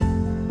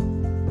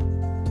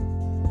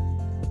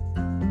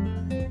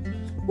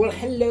Well,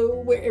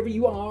 hello, wherever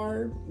you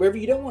are, wherever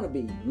you don't want to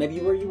be. Maybe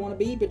where you want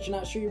to be, but you're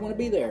not sure you want to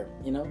be there,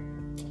 you know.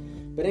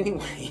 But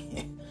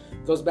anyway,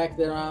 goes back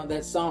to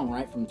that song,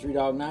 right, from Three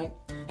Dog Night.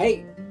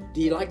 Hey,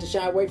 do you like to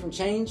shy away from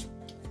change?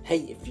 Hey,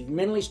 if you're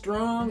mentally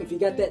strong, if you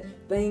got that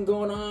thing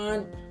going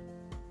on,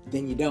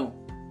 then you don't.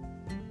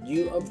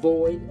 You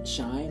avoid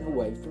shying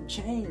away from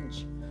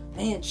change.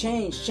 Man,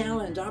 change,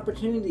 challenge,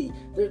 opportunity,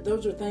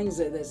 those are things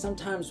that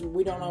sometimes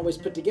we don't always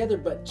put together,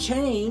 but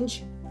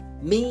change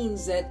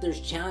means that there's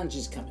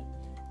challenges coming.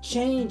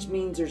 Change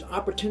means there's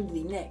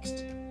opportunity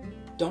next.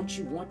 Don't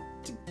you want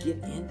to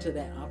get into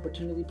that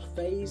opportunity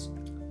phase?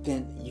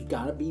 Then you've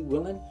got to be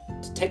willing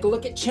to take a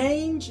look at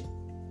change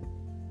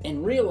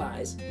and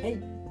realize,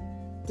 hey,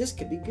 this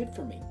could be good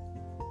for me.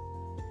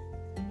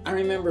 I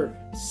remember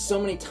so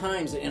many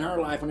times in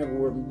our life whenever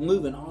we're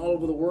moving all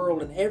over the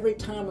world, and every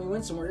time we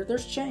went somewhere,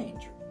 there's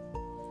change.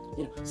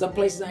 You know, some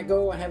places I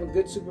go, I have a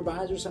good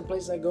supervisor. Some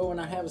places I go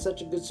and I have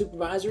such a good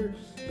supervisor.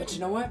 But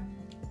you know what?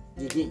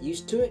 You get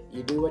used to it.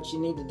 You do what you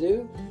need to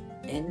do,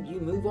 and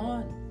you move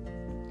on.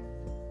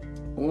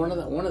 One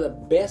of the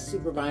best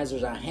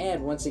supervisors I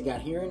had once he got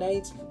hearing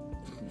aids.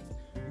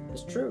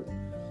 It's true.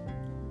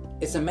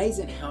 It's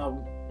amazing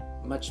how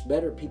much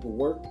better people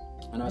work.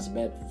 I know it's a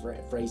bad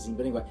phrasing,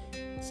 but anyway,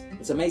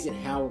 it's amazing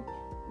how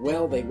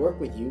well they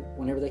work with you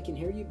whenever they can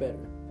hear you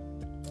better.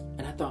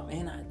 And I thought,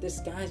 man, this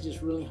guy's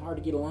just really hard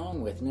to get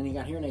along with. And then he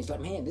got hearing aids.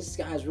 Like, man, this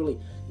guy's really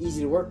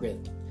easy to work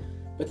with.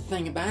 But the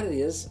thing about it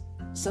is,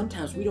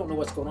 sometimes we don't know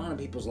what's going on in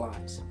people's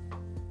lives.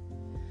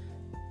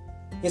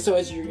 And so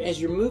as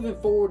you're moving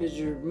forward, as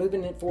you're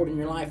moving it forward in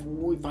your life,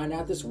 we find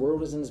out this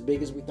world isn't as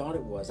big as we thought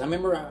it was. I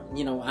remember,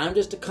 I'm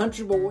just a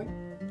country boy.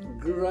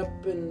 Grew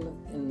up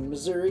in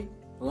Missouri,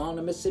 along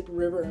the Mississippi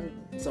River.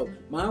 And so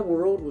my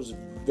world was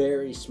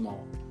very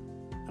small.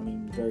 I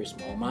mean, very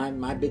small.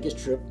 My biggest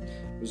trip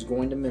was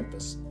going to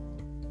Memphis.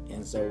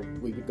 And so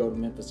we would go to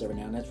Memphis every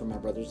now and then. That's where my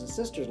brothers and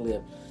sisters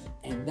live.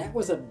 And that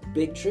was a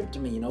big trip to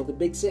me, the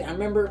big city. I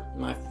remember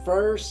my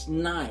first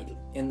night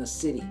in the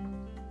city.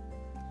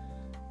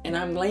 And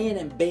I'm laying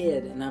in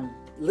bed and I'm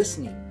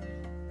listening.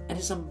 And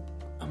it's, oh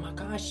my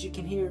gosh, you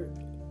can hear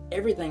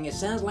everything. It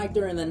sounds like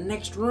they're in the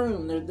next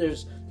room.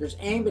 There's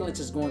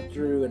ambulances going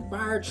through, and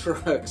fire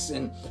trucks,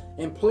 and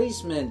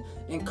policemen,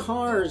 and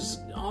cars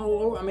all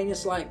over. I mean,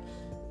 it's like,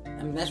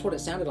 that's what it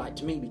sounded like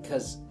to me,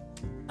 because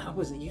I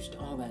wasn't used to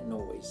all that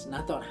noise. And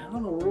I thought, how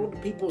in the world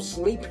do people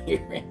sleep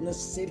here in the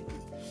city?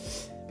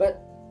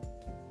 But,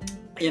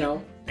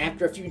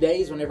 after a few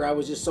days, whenever I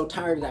was just so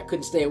tired that I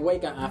couldn't stay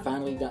awake, I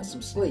finally got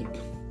some sleep.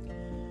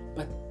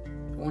 But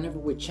whenever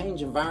we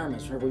change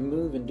environments, whenever we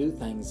move and do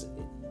things,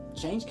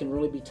 change can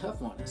really be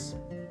tough on us.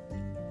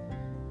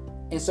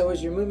 And so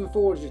as you're moving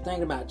forward, as you're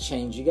thinking about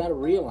change, you got to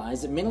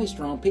realize that mentally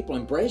strong people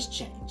embrace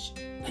change.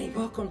 They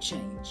welcome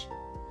change.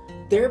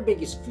 Their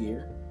biggest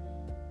fear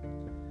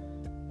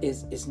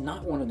is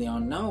not one of the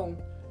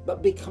unknown,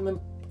 but becoming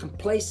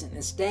complacent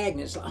and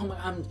stagnant. It's like, oh my,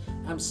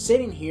 I'm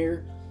sitting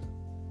here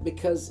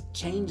because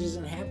change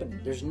isn't happening.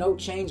 There's no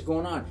change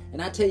going on.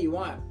 And I tell you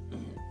what,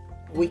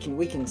 we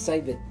can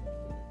say that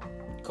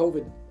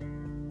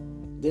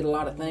COVID did a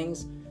lot of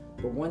things,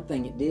 but one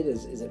thing it did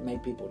is it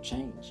made people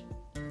change.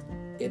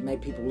 It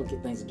made people look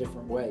at things a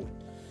different way.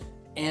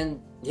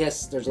 And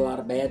yes, there's a lot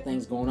of bad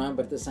things going on,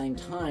 but at the same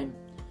time,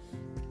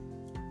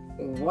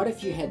 what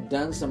if you had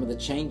done some of the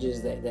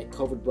changes that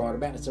COVID brought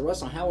about? And said,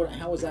 Russell,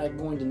 how was I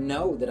going to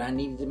know that I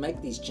needed to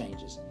make these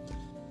changes?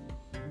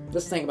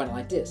 Let's think about it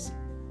like this.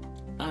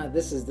 I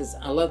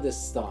love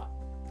this thought.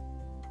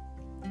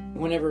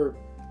 Whenever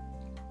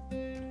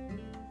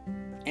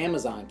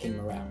Amazon came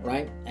around,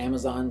 right?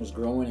 Amazon was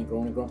growing and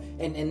growing and growing,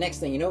 and next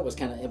thing you know, it was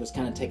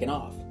kind of taking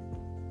off.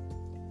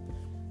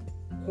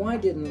 Why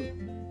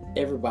didn't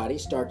everybody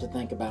start to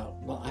think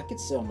about, well, I could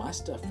sell my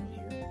stuff from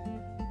here,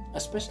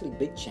 especially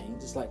big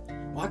chains? It's like,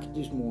 well, I could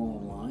do more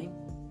online.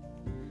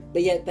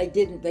 But yet they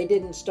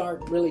didn't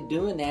start really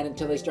doing that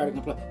until they started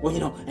complaining.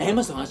 Well,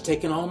 Amazon's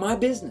taking all my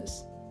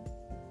business.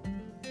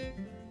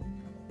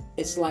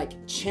 It's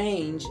like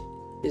change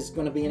is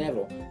going to be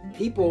inevitable.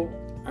 People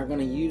are going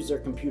to use their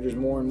computers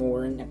more and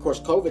more. And of course,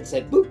 COVID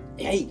said, boop,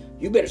 hey,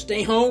 you better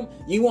stay home.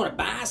 You want to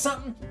buy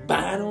something?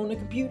 Buy it on the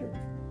computer.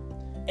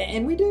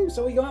 And we do.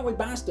 So we go out and we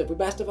buy stuff. We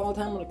buy stuff all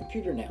the time on the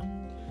computer now.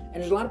 And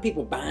there's a lot of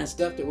people buying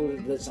stuff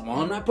that's,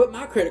 I'm not putting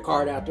my credit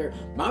card out there.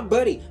 My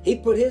buddy, he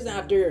put his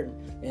out there.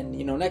 And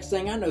next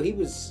thing I know,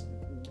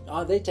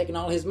 they taking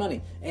all his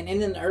money. And in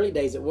the early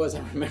days, it was,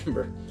 I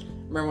remember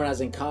when I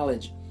was in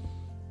college,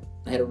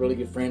 I had a really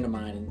good friend of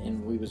mine,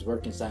 and we was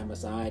working side by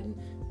side, and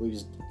we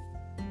was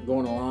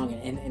going along,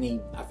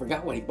 and I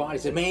forgot what he bought. He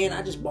said, man,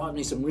 I just bought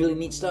me some really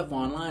neat stuff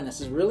online. I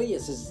says, really? He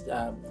says,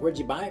 where'd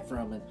you buy it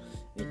from? And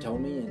he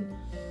told me, and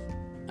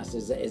I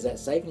said, is that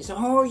safe? And he said,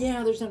 oh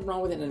yeah, there's nothing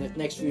wrong with it. And the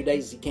next few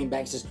days he came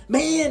back and says,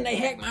 man, they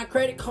hacked my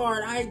credit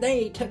card.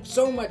 They took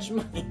so much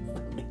money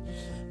from me.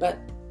 But,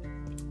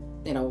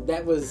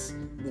 that was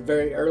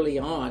very early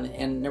on,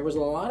 and there was a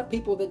lot of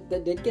people that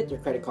did get their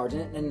credit cards,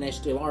 and they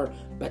still are.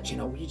 But you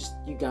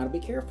got to be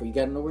careful. You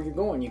got to know where you're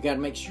going. You got to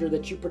make sure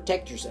that you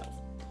protect yourself.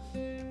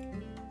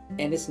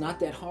 And it's not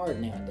that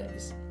hard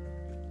nowadays.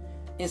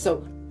 And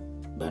so,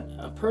 but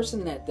a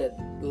person that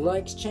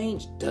likes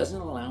change doesn't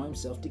allow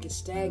himself to get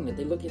stagnant.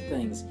 They look at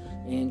things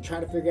and try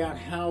to figure out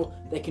how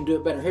they can do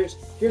it better.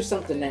 Here's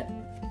something that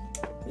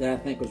I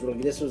think was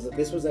really good.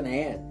 This was an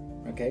ad,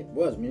 okay? It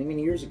was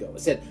many years ago.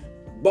 It said,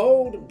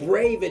 "Bold,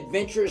 brave,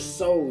 adventurous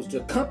souls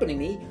to accompany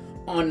me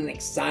on an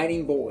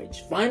exciting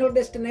voyage. Final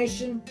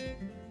destination,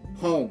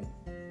 home.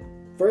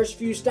 First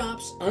few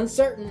stops,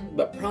 uncertain,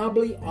 but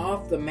probably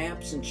off the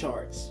maps and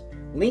charts.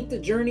 Length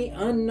of journey,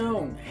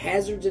 unknown.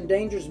 Hazards and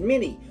dangers,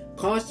 many.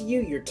 Cost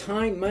you your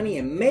time, money,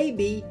 and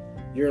maybe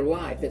your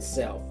life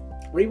itself.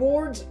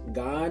 Rewards,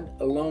 God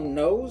alone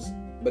knows,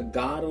 but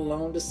God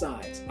alone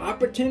decides.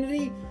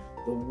 Opportunity,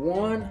 the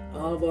one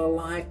of a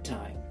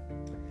lifetime.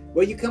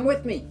 Will you come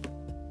with me?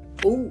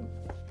 Ooh,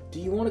 do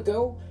you want to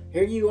go?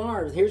 Here you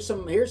are. Here's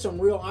some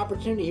real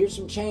opportunity. Here's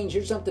some change.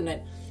 Here's something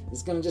that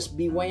is going to just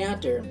be way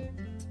out there."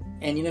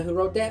 And you know who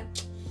wrote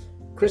that?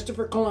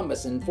 Christopher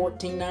Columbus in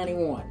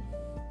 1491.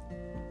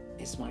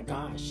 It's my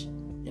gosh,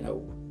 you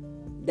know,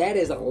 that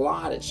is a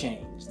lot of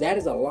change. That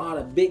is a lot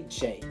of big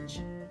change.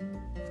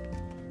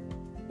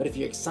 But if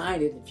you're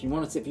excited, if you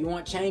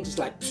want change, it's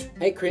like,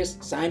 hey Chris,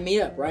 sign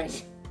me up,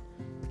 right?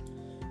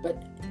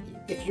 But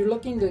if you're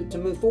looking to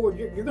move forward,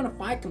 you're going to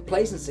fight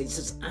complacency. It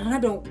says, I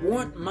don't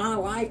want my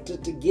life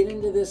to get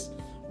into this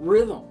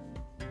rhythm.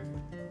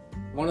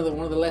 One of the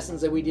lessons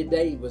that we did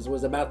today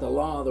was about the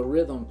law of the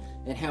rhythm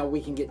and how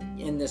we can get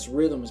in this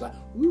rhythm. It's like,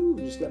 woo,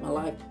 just let my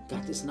life,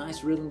 got this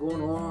nice rhythm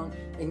going along.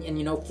 And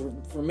you know,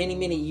 for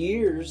many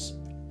years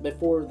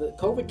before the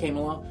COVID came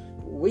along,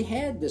 we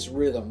had this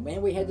rhythm,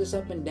 man. We had this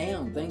up and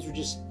down. Things were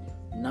just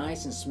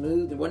nice and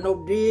smooth. There wasn't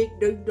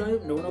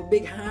no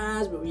big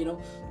highs, but you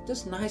know,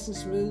 just nice and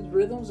smooth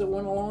rhythms that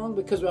went along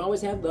because we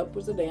always had the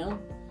upwards and down.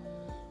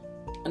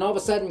 And all of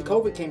a sudden,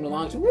 COVID came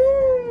along. So,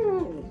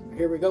 woo!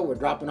 Here we go. We're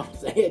dropping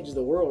off the edge of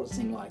the world, it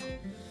seemed like.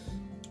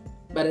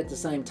 But at the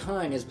same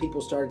time, as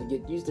people started to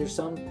get used, there's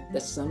some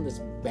that's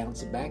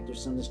bouncing back.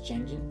 There's some that's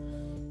changing.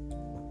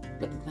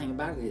 But the thing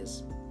about it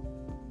is,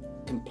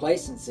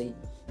 complacency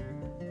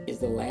is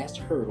the last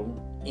hurdle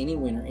any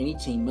winner, any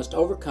team must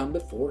overcome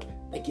before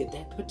they get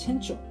that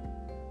potential,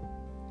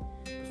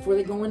 before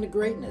they go into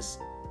greatness.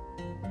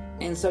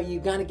 And so you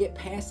got to get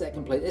past that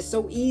complacency. It's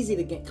so easy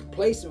to get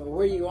complacent with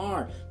where you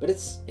are, but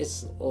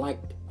it's like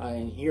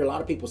I hear a lot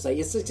of people say,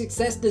 it's a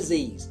success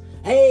disease.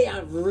 Hey,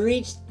 I've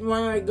reached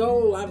my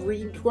goal. I've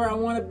reached where I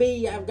want to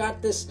be. I've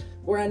got this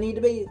where I need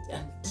to be.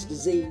 It's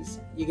disease.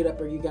 You get up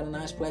there, you got a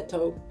nice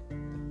plateau.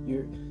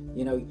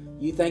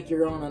 You think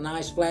you're on a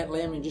nice flat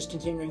land and just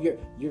continuing.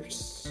 You're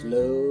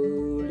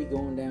slowly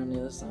going down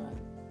the other side.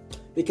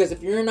 Because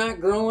if you're not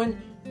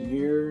growing,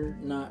 you're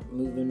not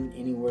moving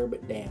anywhere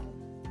but down.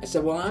 I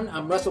said, well,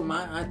 I'm Russell.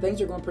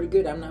 Things are going pretty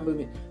good. I'm not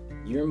moving.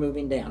 You're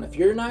moving down. If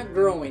you're not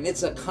growing,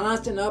 it's a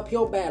constant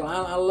uphill battle.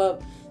 I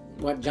love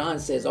what John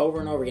says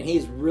over and over again.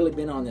 He's really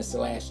been on this the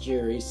last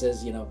year. He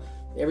says, you know,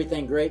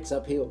 everything great's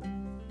uphill.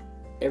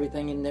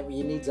 Everything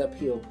you need's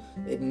uphill.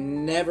 It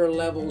never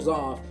levels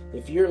off.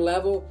 If you're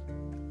level,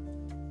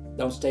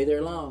 don't stay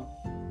there long.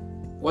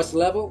 What's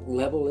level?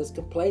 Level is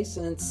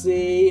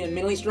complacency. And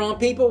mentally strong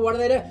people, what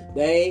do?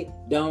 They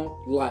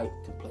don't like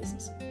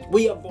complacency.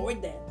 We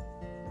avoid that.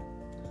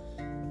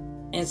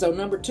 And so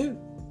number 2,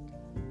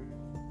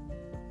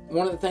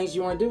 one of the things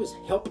you want to do is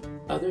help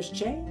others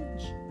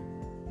change.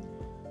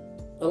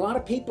 A lot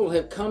of people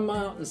have come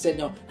out and said,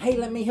 no, hey,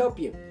 let me help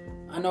you.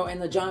 I know in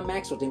the John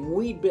Maxwell team,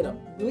 we did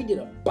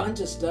a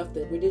bunch of stuff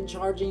that we didn't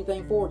charge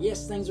anything for.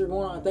 Yes, things are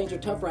going on. Things are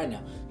tough right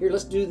now. Here,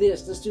 let's do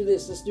this. Let's do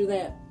this. Let's do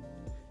that.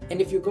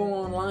 And if you go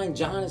online,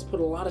 John has put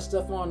a lot of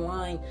stuff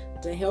online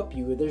to help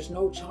you. There's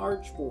no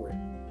charge for it.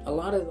 A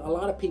lot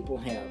of people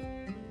have.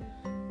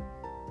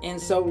 And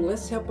so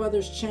let's help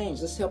others change.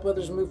 Let's help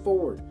others move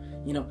forward.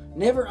 You know,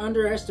 never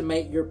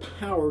underestimate your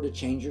power to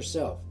change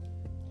yourself.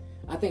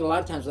 I think a lot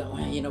of times, like,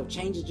 well, you know,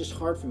 change is just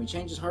hard for me.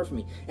 Change is hard for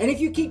me. And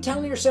if you keep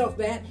telling yourself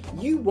that,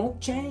 you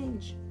won't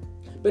change.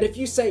 But if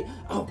you say,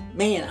 oh,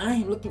 man, I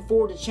am looking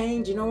forward to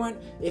change. You know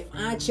what? If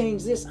I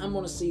change this, I'm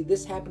going to see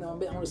this happen. I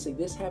want to see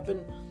this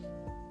happen.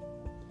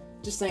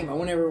 Just saying,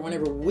 whenever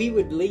we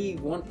would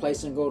leave one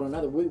place and go to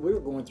another, we were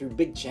going through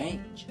big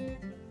change.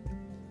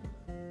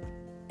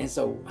 And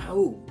so,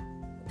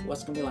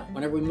 what's going to be like?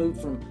 Whenever we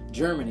moved from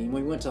Germany and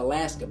we went to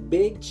Alaska,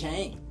 big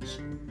change.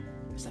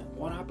 It's like,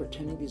 what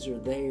opportunities are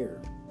there?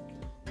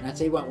 And I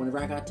tell you what, whenever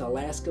I got to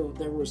Alaska,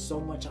 there was so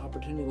much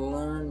opportunity to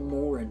learn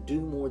more and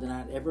do more than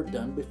I'd ever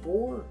done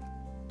before.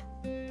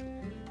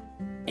 And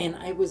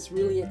it was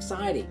really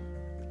exciting.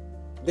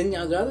 Then the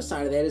other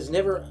side of that is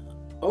never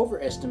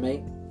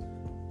overestimate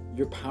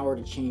your power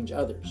to change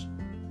others.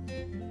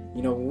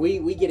 You know,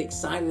 we get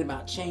excited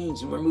about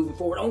change and we're moving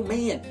forward. Oh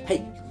man, hey,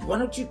 why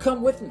don't you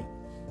come with me?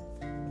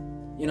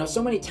 You know,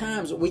 so many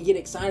times we get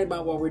excited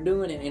about what we're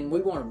doing and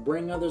we want to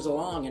bring others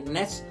along. And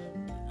that's,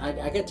 I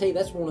got to tell you,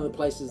 that's one of the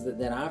places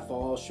that I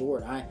fall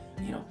short.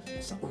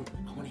 It's like,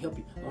 I want to help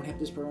you. I want to help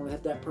this person. I want to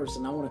help that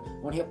person. I want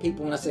to help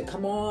people. And I said,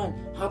 come on,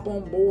 hop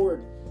on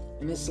board.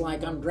 And it's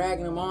like I'm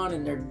dragging them on,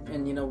 and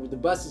the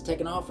bus is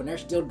taking off, and they're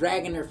still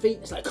dragging their feet.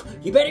 It's like,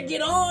 you better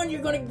get on,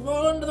 you're going to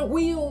fall under the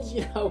wheels,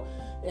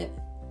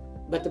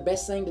 But the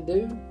best thing to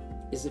do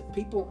is if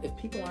people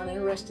aren't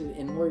interested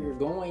in where you're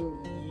going,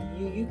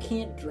 you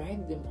can't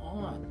drag them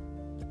on.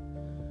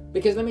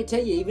 Because let me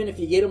tell you, even if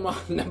you get them on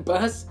the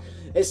bus,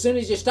 as soon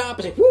as you stop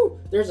and say, whoo,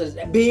 there's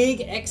a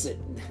big exit,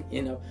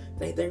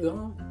 they're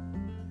gone.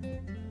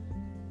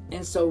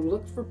 And so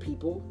look for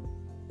people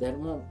that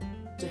want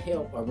to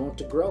help or want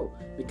to grow,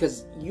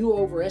 because you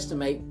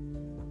overestimate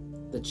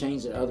the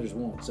change that others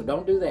want. So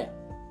don't do that.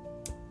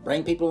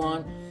 Bring people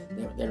on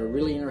that are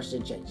really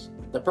interested in change.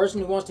 The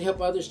person who wants to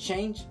help others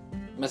change,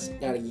 you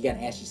got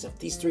to ask yourself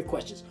these 3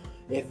 questions.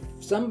 If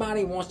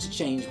somebody wants to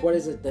change, what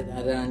is it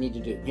that I need to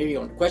do? Here you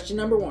go. Question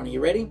number 1. Are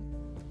you ready?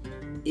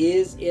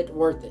 Is it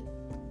worth it?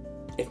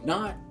 If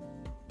not,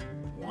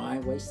 why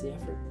waste the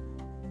effort?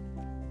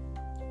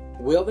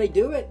 Will they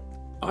do it?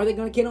 Are they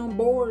going to get on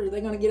board? Are they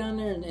going to get on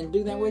there and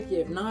do that with you?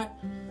 If not,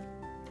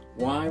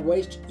 why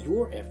waste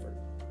your effort?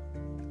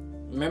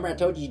 Remember I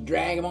told you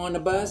drag them on the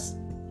bus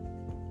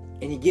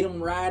and you get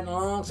them riding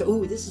along. So,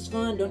 ooh, this is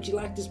fun. Don't you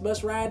like this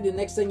bus ride? The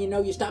next thing you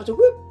know, you stop. So,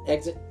 whoop,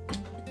 exit.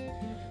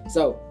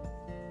 So,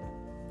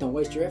 don't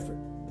waste your effort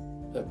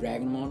of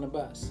dragging them on the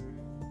bus.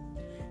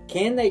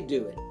 Can they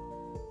do it?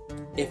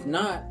 If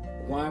not,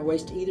 why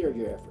waste either of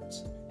your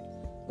efforts?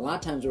 A lot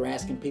of times we're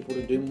asking people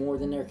to do more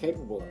than they're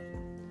capable of.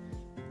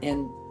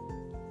 And,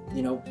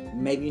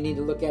 maybe you need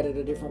to look at it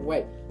a different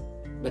way.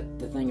 But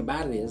the thing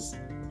about it is,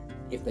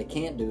 if they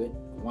can't do it,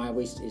 why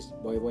waste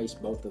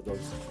both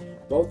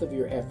of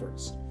your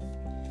efforts?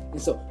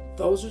 And so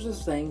those are the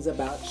things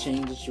about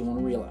change that you want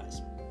to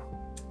realize.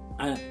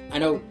 I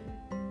know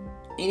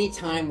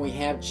anytime we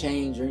have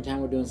change or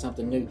anytime we're doing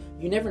something new,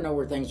 you never know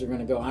where things are going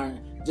to go.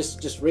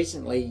 Just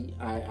recently,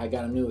 I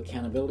got a new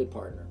accountability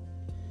partner,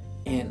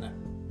 and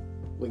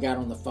we got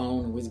on the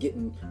phone and was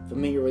getting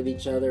familiar with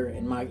each other.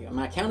 And my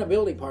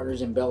accountability partner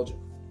is in Belgium,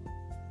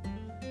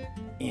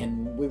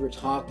 and we were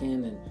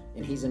talking,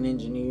 and he's an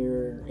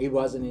engineer. He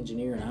was an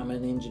engineer, and I'm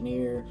an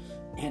engineer.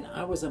 And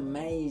I was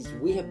amazed.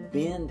 We have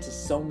been to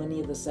so many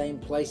of the same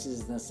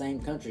places in the same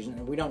countries,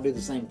 and we don't do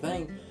the same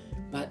thing,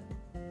 but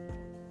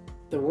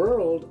the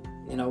world,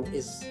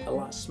 is a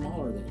lot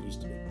smaller than it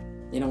used to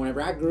be.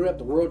 Whenever I grew up,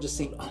 the world just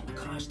seemed, oh my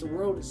gosh, the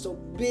world is so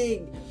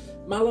big.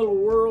 My little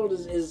world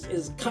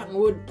is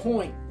Cottonwood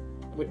Point,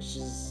 which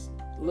is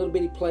a little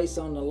bitty place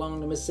along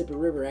the Mississippi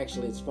River.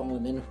 Actually, it's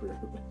fallen in the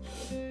river. But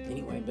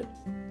anyway, but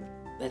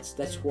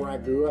that's where I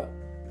grew up.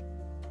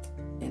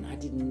 And I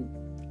didn't,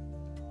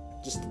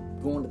 just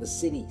going to the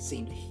city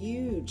seemed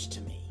huge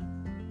to me.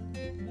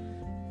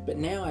 But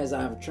now as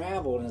I've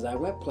traveled and as I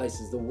went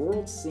places, the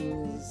world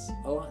seems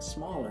a lot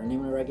smaller. And then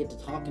whenever I get to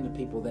talking to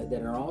people that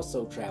are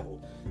also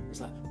traveled, it's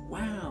like,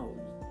 wow.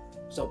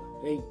 So,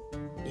 hey,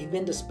 you've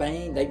been to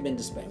Spain? They've been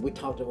to Spain. We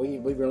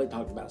really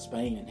talked about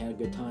Spain and had a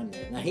good time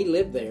there. Now, he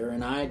lived there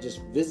and I just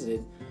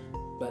visited,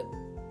 but,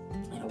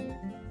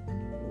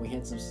 we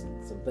had some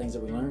things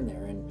that we learned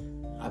there.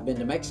 And I've been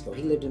to Mexico.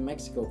 He lived in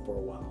Mexico for a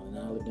while, and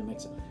I lived in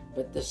Mexico.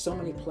 But there's so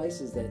many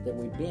places that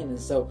we've been. And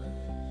so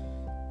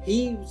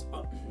he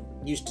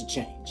used to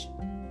change.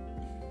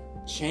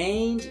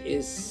 Change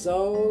is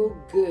so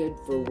good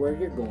for where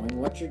you're going,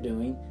 what you're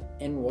doing,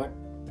 and what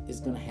is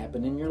going to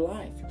happen in your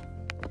life.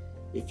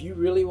 If you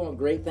really want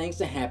great things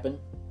to happen,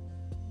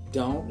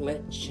 don't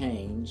let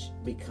change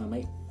become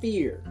a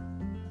fear.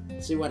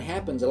 See, what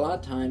happens a lot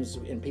of times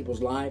in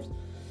people's lives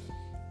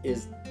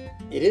is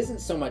it isn't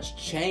so much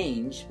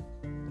change,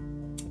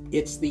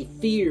 it's the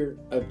fear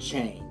of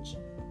change.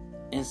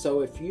 And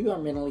so if you are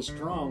mentally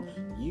strong,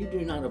 you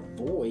do not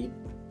avoid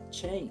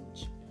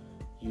change.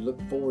 You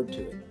look forward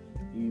to it.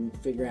 You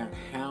figure out,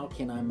 how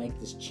can I make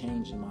this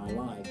change in my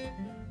life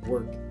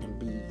work and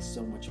be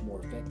so much more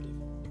effective?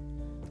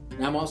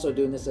 Now, I'm also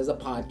doing this as a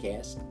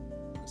podcast,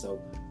 so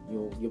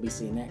you'll be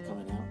seeing that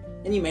coming out.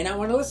 And you may not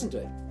want to listen to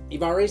it.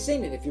 You've already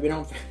seen it if you've been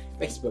on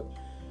Facebook.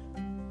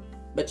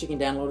 But you can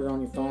download it on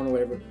your phone or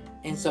whatever.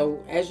 And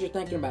so as you're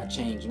thinking about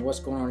change and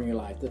what's going on in your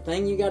life, the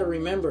thing you got to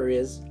remember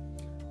is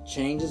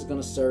change is going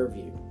to serve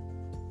you.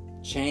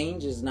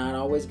 Change is not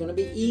always going to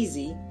be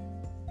easy,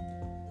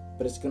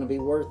 but it's going to be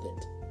worth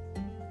it.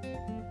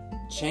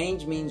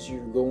 Change means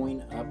you're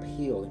going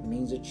uphill. It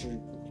means that you're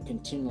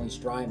continually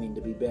striving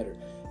to be better.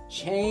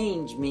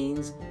 Change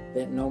means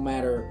that no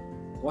matter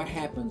what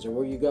happens or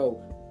where you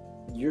go,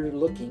 you're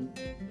looking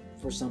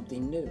for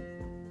something new.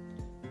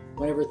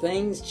 Whenever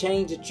things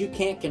change that you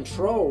can't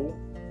control,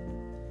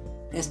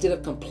 instead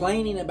of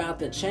complaining about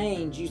the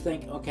change, you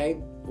think, okay,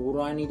 what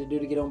do I need to do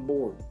to get on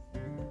board?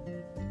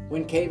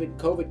 When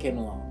COVID came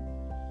along,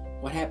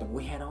 what happened?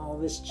 We had all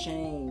this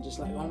change. It's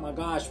like, oh my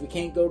gosh, we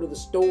can't go to the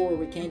store.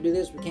 We can't do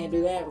this. We can't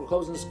do that. We're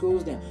closing the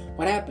schools down.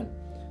 What happened?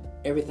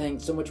 Everything,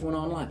 so much went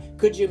online.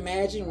 Could you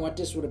imagine what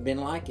this would have been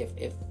like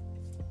if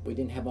we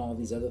didn't have all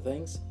these other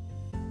things?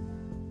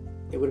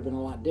 It would have been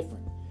a lot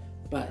different.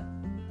 But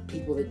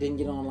people that didn't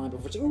get online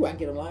before said, ooh, I can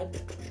get online.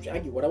 I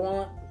get what I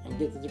want and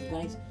get the different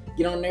things.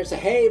 Get on there and say,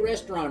 "Hey,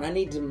 restaurant, I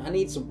need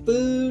some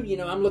food. You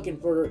know, I'm looking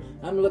for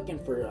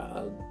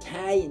a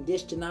Italian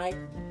dish tonight."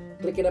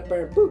 Click it up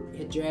there, boop,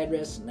 hit your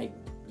address, and they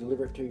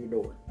deliver it to your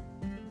door.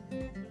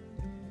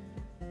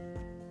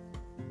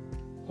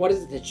 What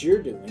is it that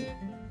you're doing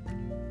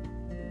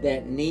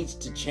that needs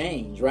to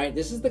change, right?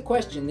 This is the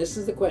question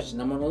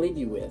I'm going to leave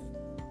you with.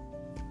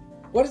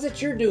 What is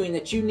it you're doing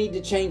that you need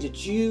to change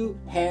that you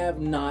have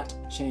not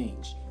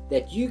changed?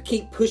 That you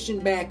keep pushing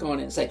back on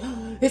it and say,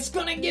 "Oh, it's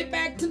going to get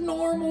back to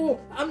normal.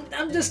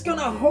 I'm just going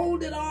to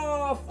hold it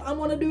off. I'm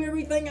going to do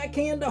everything I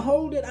can to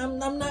hold it. I'm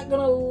not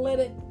going to let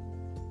it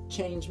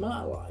change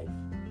my life."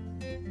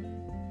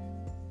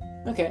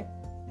 Okay.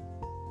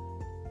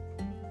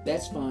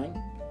 That's fine.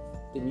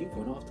 Then you're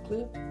going off the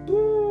cliff.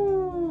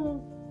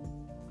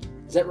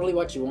 Is that really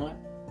what you want?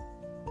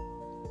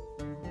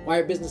 Why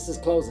are businesses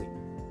closing?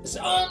 It's,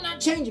 "Oh, I'm not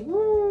changing."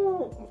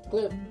 Off the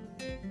cliff.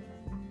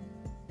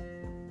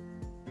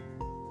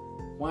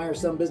 Why are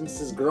some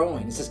businesses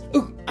growing? It says,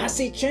 "Ooh, I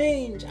see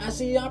change. I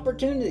see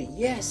opportunity."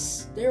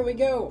 Yes, there we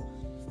go.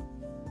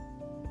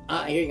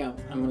 Here you go.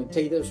 I'm going to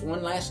tell you this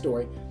one last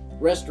story.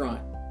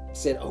 Restaurant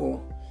said, "Oh,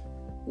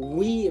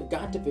 we have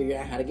got to figure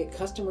out how to get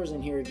customers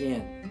in here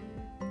again."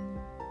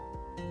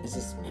 It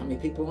says, "How many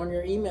people on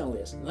your email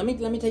list?" Let me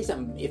tell you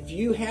something. If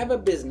you have a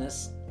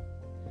business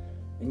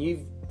and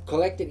you've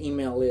collected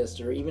email lists,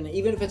 or even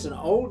if it's an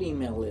old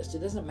email list, it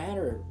doesn't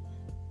matter.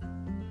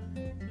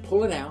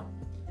 Pull it out.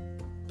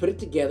 Put it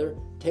together,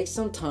 take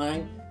some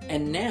time,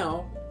 and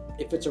now,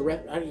 if it's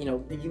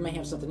you may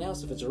have something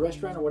else, if it's a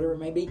restaurant or whatever it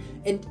may be,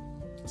 and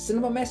send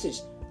them a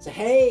message. Say,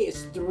 "Hey,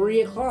 it's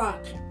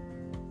 3:00.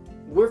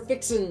 We're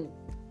fixing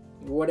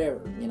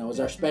whatever, is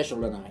our special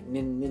tonight."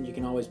 And then you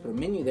can always put a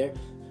menu there.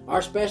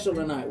 "Our special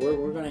tonight,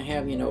 we're going to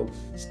have,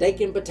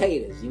 steak and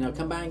potatoes.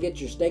 Come by and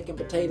get your steak and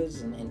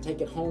potatoes and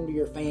take it home to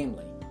your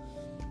family."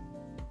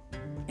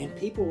 And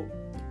people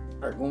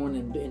are going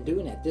and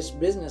doing that. This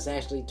business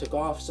actually took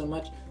off so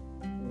much.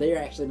 They're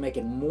actually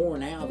making more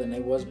now than they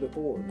was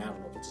before. Now, I don't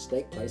know if it's a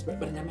steak place, but it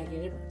doesn't make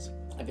any difference.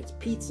 If it's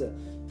pizza,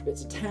 if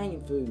it's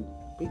Italian food.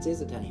 Pizza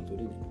is Italian food,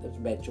 isn't it? That's a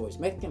bad choice.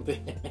 Mexican food.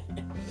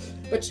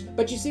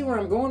 But you see where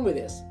I'm going with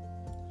this.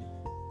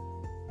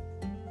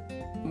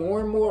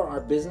 More and more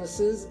our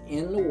businesses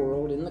in the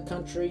world, in the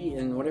country,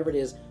 and whatever it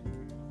is,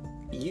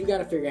 you got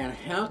to figure out,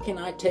 how can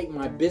I take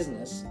my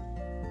business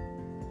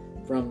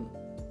from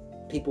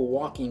people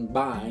walking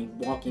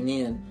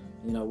in,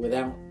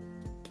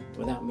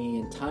 without me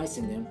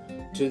enticing them,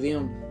 to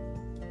them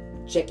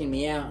checking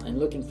me out and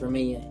looking for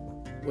me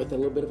with a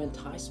little bit of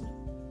enticement.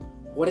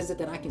 What is it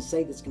that I can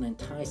say that's going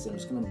to entice them?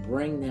 It's going to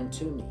bring them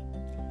to me.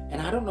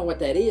 And I don't know what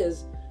that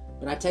is,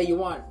 but I tell you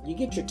what, you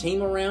get your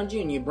team around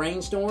you and you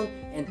brainstorm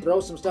and throw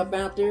some stuff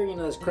out there,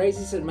 that's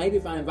crazy. So maybe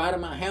if I invite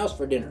them to my house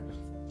for dinner,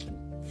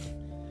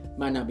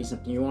 might not be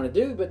something you want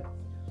to do, but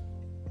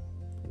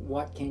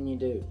what can you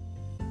do?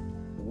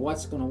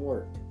 What's going to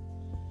work?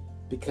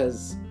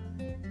 Because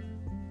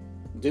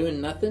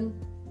doing nothing,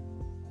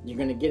 you're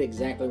going to get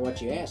exactly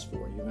what you asked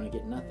for. You're going to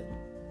get nothing.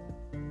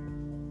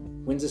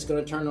 When's this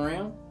going to turn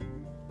around?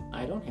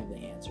 I don't have the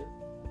answer.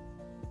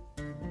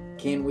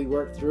 Can we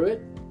work through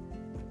it?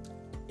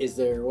 Is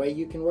there a way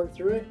you can work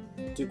through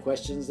it? 2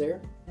 questions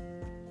there.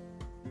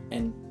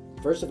 And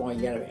first of all,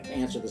 you got to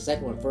answer the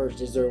second one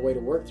first. Is there a way to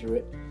work through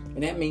it?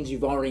 And that means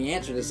you've already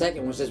answered the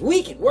second one. It says,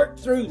 we can work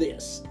through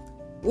this.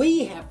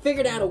 We have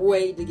figured out a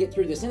way to get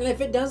through this. And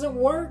if it doesn't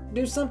work,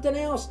 do something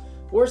else.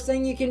 Worst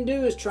thing you can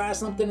do is try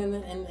something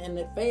and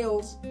it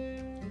fails.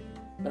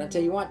 But I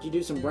tell you what, you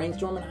do some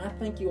brainstorming, I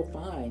think you'll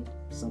find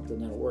something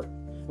that'll work.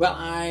 Well,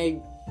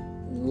 I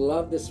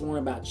love this one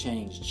about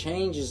change.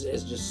 Change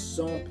is just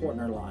so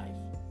important in our life.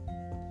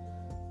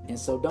 And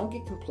so don't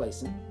get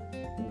complacent.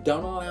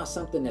 Don't allow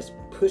something that's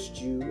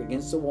pushed you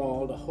against the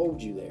wall to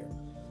hold you there.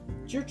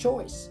 It's your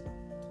choice.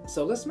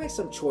 So let's make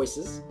some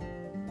choices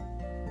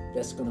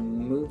that's going to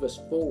move us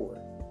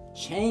forward.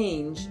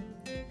 Change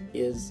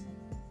is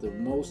the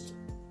most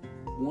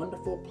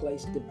wonderful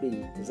place to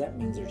be, because that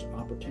means there's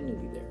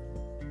opportunity there.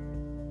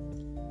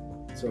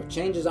 So if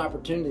change is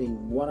opportunity,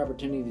 what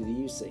opportunity do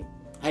you see?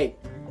 Hey,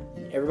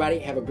 everybody,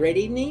 have a great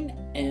evening,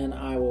 and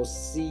I will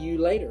see you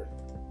later.